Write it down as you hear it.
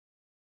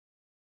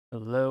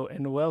Hello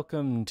and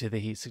welcome to the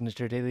Heat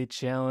Signature Daily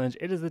Challenge.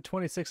 It is the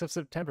 26th of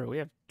September. We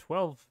have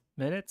 12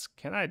 minutes.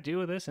 Can I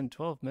do this in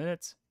 12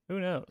 minutes? Who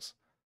knows?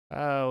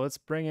 Let's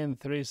bring in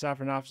 3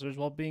 sovereign officers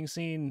while being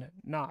seen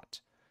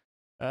not.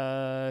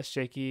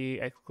 Shaky,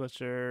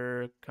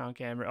 Eclipser,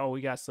 Concamera. Oh,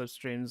 we got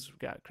slipstreams, we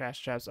got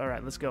crash traps.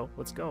 Alright, let's go.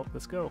 Let's go.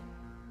 Let's go.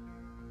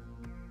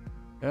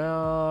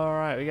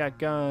 Alright, we got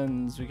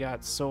guns, we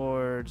got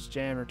swords,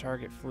 jammer,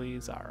 target,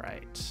 fleas.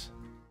 Alright.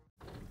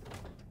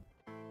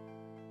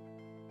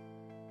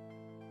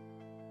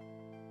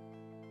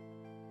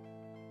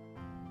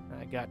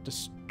 I got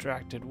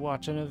distracted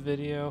watching a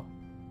video.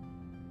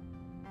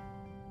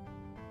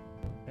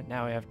 And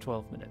now we have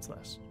 12 minutes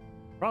left.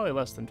 Probably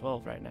less than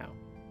 12 right now.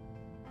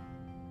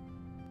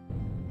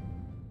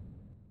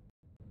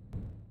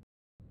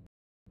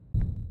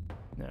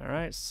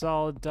 Alright,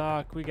 solid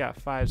dock. We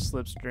got 5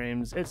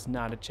 slipstreams. It's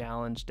not a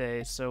challenge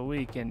day, so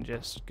we can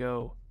just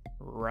go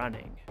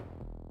running.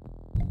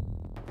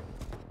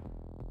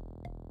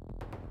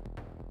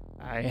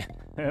 I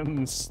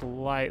am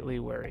slightly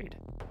worried.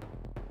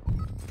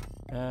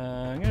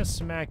 I'm gonna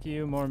smack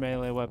you. More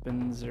melee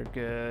weapons are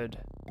good.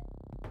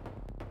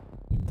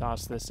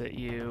 Toss this at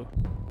you.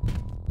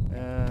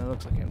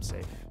 Looks like I'm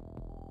safe.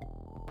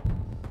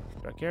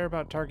 Do I care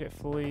about target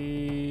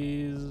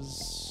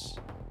fleas?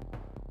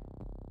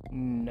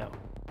 No.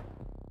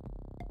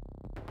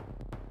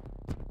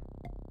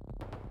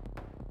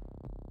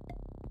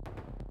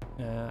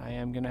 I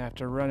am gonna have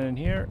to run in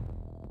here.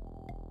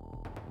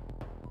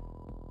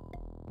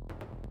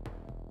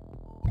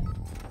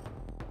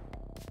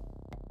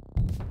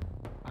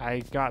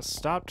 I got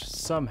stopped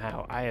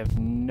somehow. I have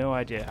no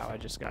idea how I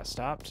just got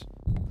stopped.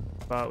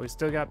 But we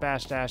still got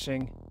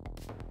bashdashing.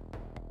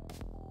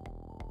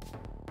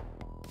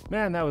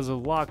 Man, that was a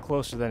lot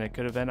closer than it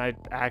could have been. I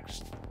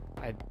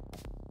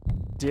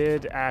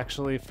did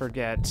actually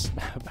forget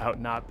about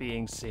not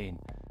being seen.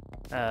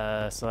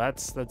 So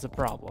that's a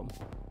problem.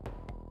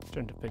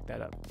 Trying to pick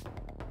that up.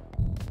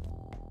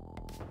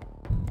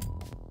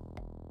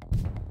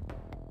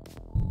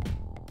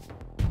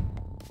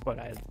 But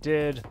I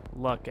did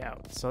luck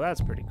out, so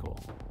that's pretty cool.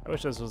 I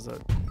wish this was a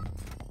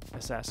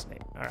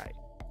assassinate. All right,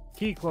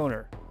 key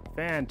cloner,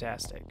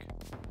 fantastic.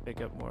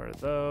 Pick up more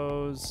of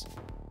those.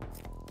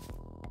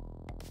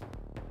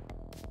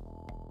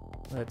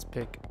 Let's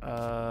pick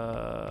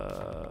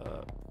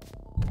up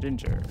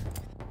Ginger.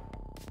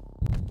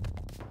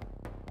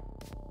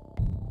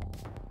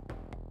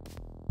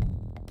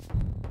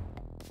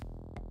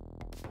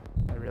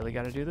 I really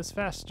got to do this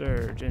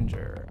faster,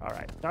 Ginger. All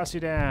right, toss you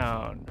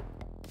down.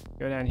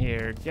 Go down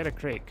here, get a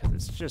crate, because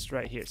it's just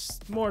right here.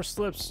 More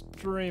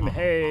slipstream.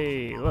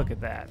 Hey, look at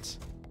that.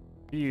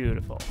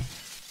 Beautiful.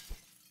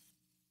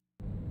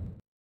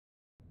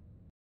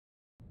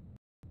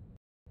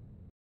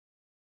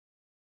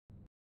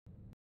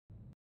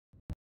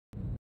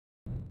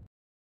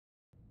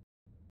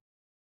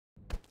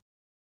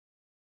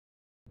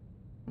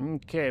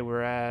 Okay,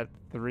 we're at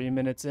 3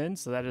 minutes in,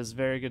 so that is a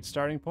very good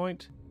starting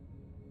point.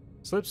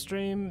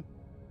 Slipstream,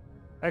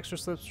 extra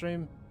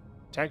slipstream,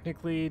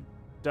 technically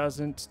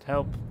doesn't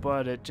help,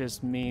 but it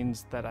just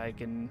means that I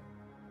can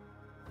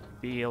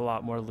be a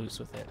lot more loose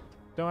with it.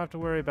 Don't have to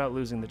worry about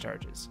losing the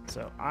charges,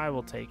 so I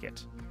will take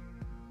it.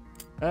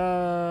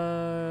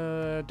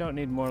 Don't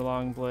need more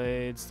long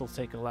blades. Still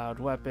take a loud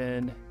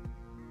weapon.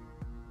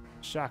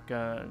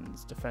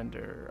 Shotguns,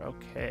 defender.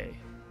 Okay,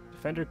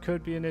 defender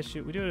could be an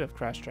issue. We do have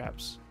crash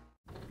traps.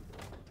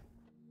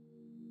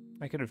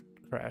 I could have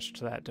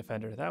crashed that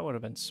defender. That would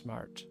have been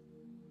smart.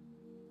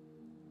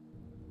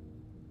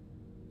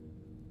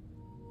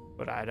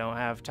 But I don't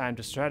have time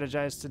to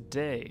strategize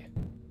today.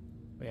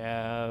 We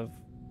have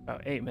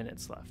about 8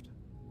 minutes left.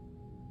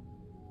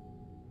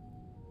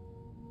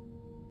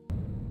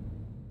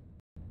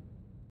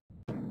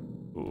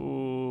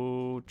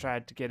 Ooh,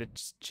 tried to get a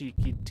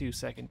cheeky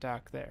 2-second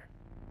dock there.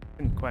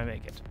 Didn't quite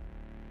make it.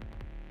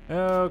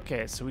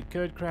 Okay, so we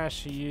could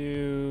crash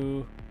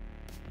you.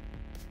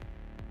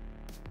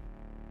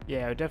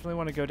 Yeah, I definitely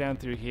want to go down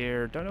through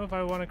here. Don't know if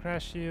I want to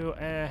crash you.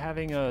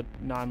 Having a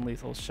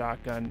non-lethal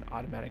shotgun,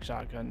 automatic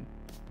shotgun,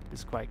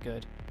 is quite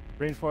good.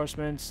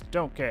 Reinforcements,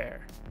 don't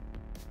care.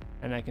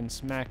 And I can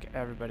smack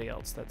everybody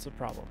else. That's a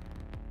problem.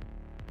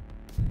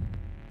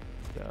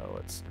 So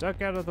let's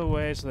duck out of the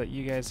way so that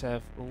you guys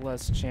have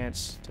less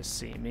chance to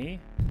see me.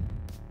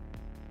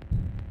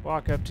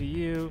 Walk up to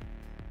you.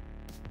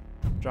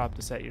 Drop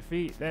this at your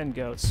feet. Then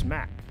go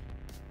smack.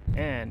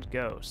 And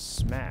go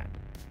smack.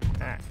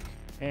 Smack.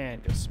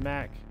 And go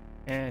smack,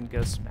 and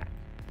go smack.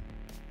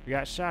 We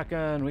got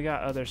shotgun, we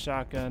got other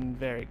shotgun,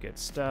 very good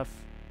stuff.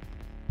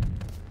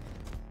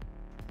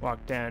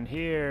 Walk down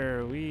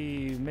here,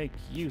 we make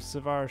use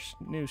of our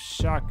new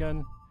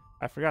shotgun.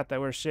 I forgot that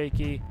we're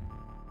shaky.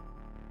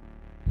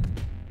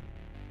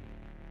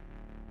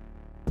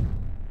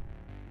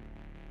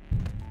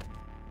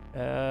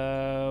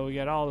 We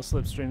got all the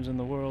slipstreams in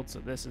the world, so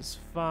this is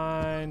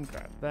fine.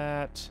 Grab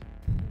that.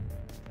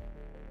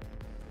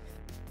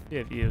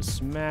 Give you a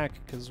smack,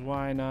 because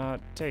why not?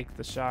 Take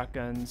the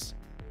shotguns.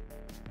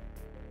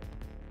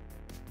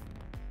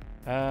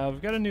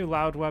 We've got a new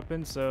loud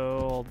weapon, so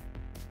I'll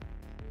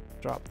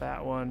drop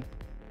that one.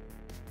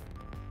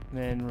 And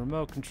then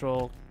remote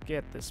control,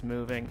 get this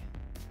moving.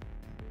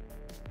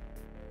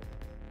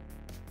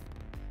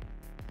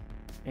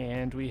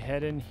 And we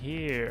head in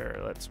here.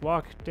 Let's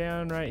walk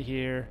down right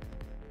here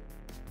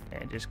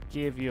and just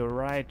give you a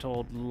right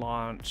old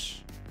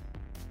launch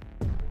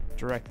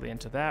directly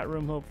into that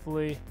room,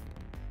 hopefully.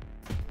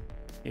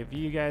 Give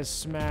you guys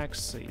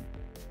smacks so you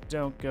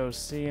don't go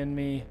seeing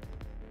me.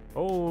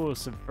 Oh,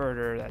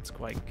 subverter, that's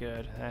quite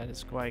good. That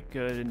is quite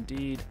good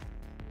indeed.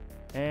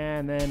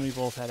 And then we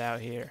both head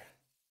out here.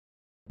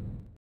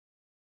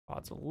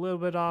 Pod's a little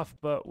bit off,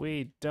 but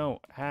we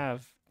don't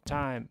have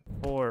time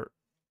for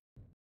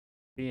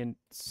being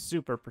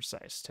super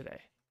precise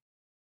today.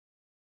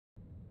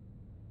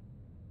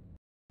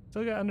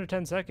 Still got under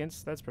 10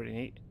 seconds. That's pretty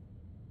neat.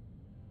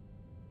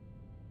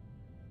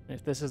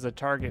 If this is a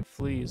target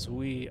flees,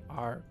 we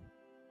are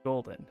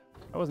golden.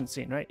 I wasn't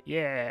seen, right?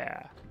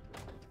 Yeah.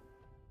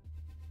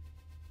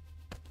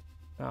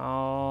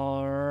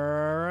 All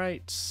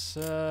right.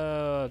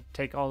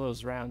 Take all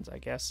those rounds, I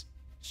guess.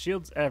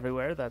 Shields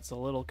everywhere. That's a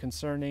little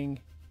concerning.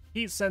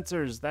 Heat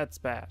sensors. That's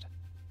bad.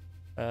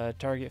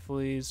 Target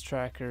fleas,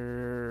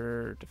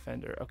 tracker,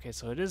 defender. Okay,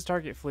 so it is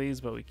target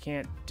fleas, but we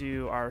can't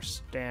do our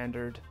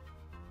standard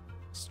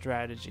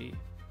strategy.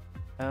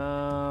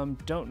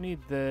 Don't need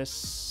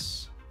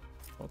this.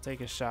 We'll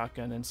take a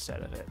shotgun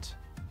instead of it.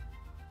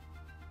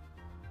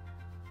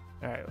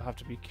 Alright, we'll have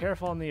to be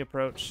careful on the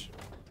approach.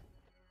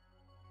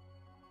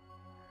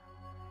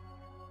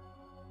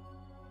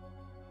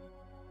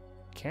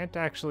 Can't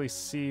actually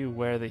see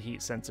where the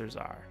heat sensors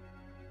are.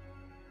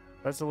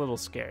 That's a little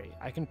scary.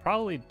 I can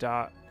probably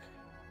dock.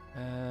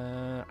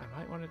 I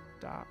might want to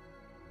dock.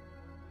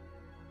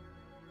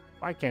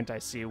 Why can't I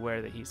see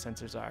where the heat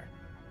sensors are?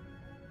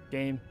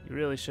 Game, you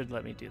really should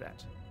let me do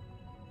that.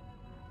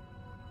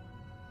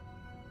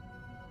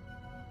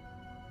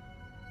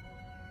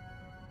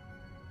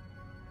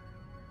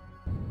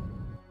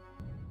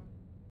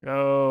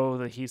 Oh,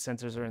 the heat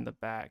sensors are in the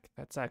back.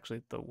 That's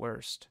actually the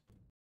worst.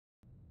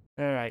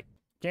 Alright,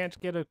 can't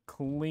get a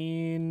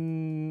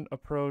clean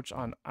approach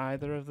on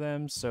either of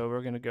them, so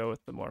we're going to go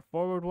with the more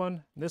forward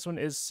one. This one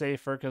is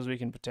safer because we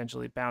can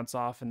potentially bounce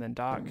off and then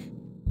dock.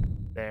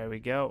 There we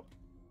go.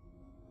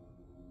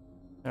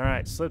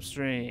 Alright,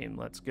 slipstream,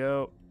 let's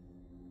go.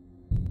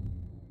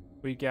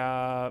 We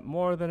got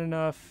more than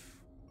enough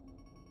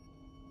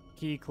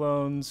key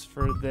clones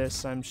for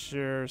this, I'm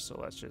sure, so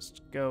let's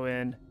just go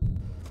in.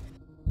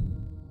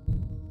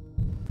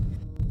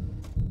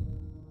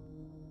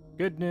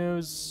 Good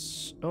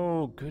news.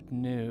 Oh, good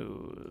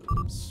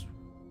news.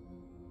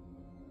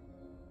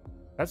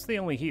 That's the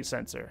only heat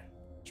sensor.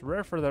 It's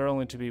rare for there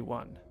only to be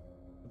one.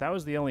 But that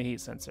was the only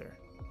heat sensor.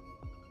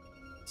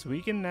 So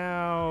we can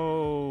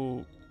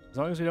now, as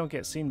long as we don't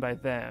get seen by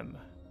them.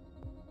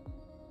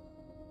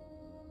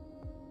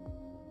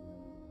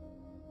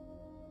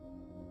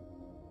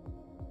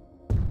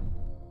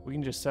 We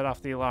can just set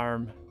off the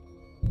alarm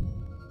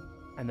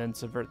and then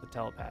subvert the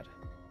telepad.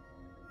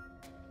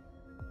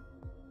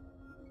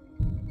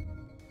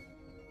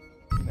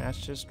 That's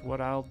just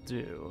what I'll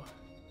do.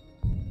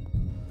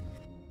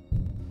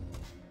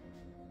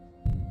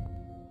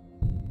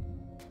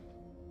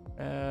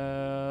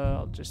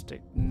 I'll just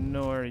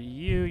ignore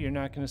you. You're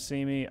not going to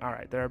see me. All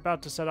right, they're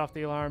about to set off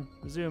the alarm.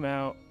 Zoom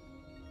out.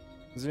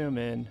 Zoom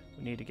in.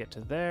 We need to get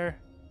to there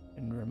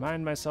and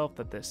remind myself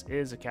that this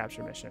is a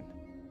capture mission.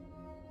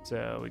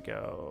 So we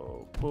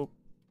go boop,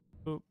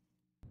 boop.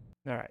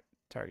 All right,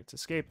 target's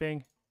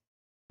escaping.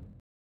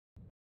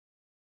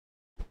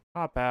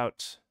 Hop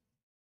out.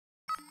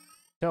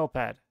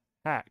 Telepad,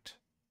 hacked.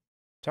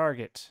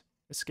 Target,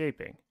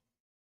 escaping.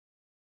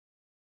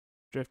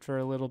 Drift for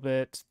a little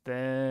bit,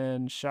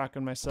 then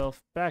shotgun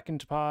myself back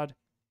into pod,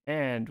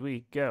 and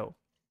we go.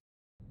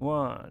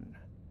 1,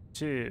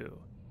 2,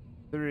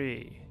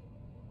 3.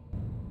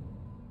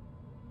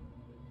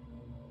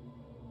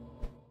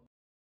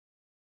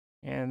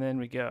 And then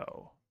we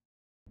go.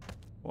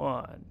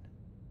 1,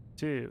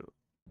 2,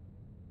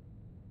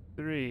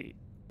 3.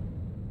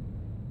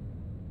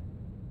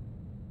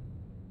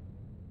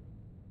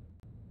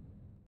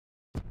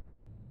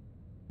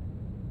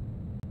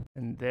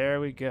 And there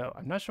we go.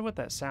 I'm not sure what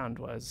that sound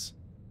was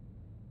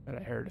that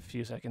I heard a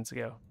few seconds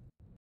ago.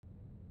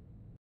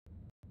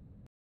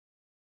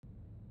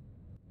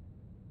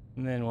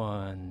 And then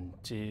 1,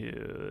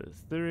 2,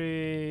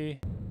 3.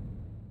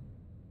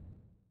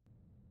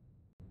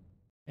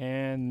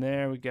 And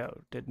there we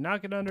go. Did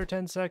not get under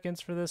 10 seconds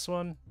for this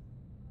one.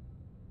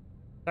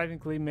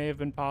 Technically may have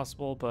been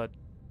possible, but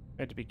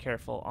I had to be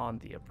careful on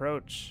the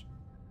approach.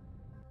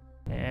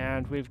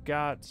 And we've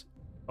got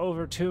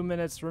over 2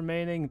 minutes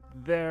remaining.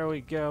 There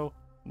we go.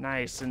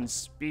 Nice and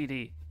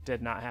speedy.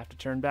 Did not have to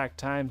turn back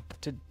time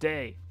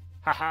today.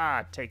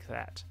 Haha, take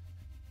that.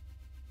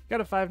 Got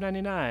a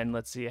 $5.99.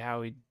 Let's see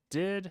how we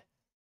did.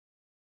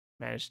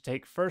 Managed to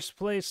take first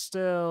place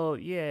still.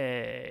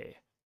 Yay.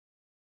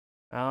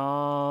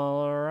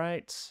 All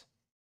right.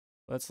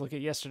 Let's look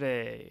at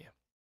yesterday.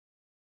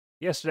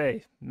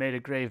 Yesterday, made a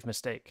grave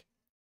mistake.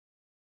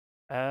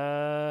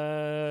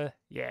 Yeah.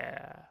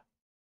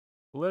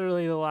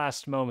 Literally the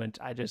last moment,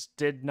 I just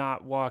did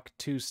not walk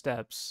 2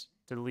 steps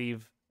to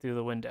leave through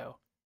the window.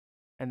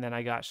 And then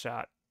I got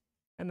shot.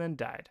 And then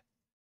died.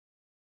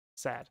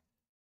 Sad.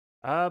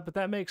 But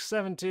that makes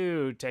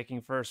 7-2,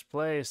 taking first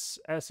place,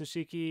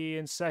 Esushiki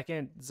in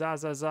second,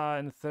 Zazaza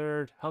in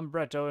third,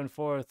 Humbretto in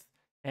fourth,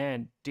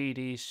 and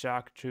DD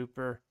Shock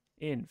Trooper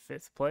in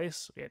fifth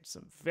place. We had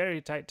some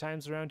very tight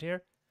times around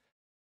here.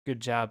 Good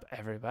job,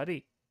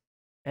 everybody.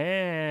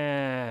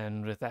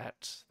 And with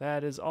that,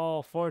 that is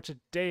all for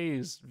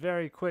today's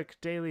very quick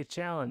daily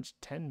challenge.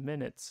 10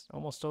 minutes,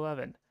 almost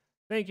 11.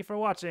 Thank you for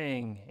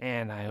watching,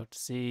 and I hope to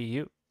see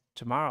you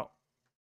tomorrow.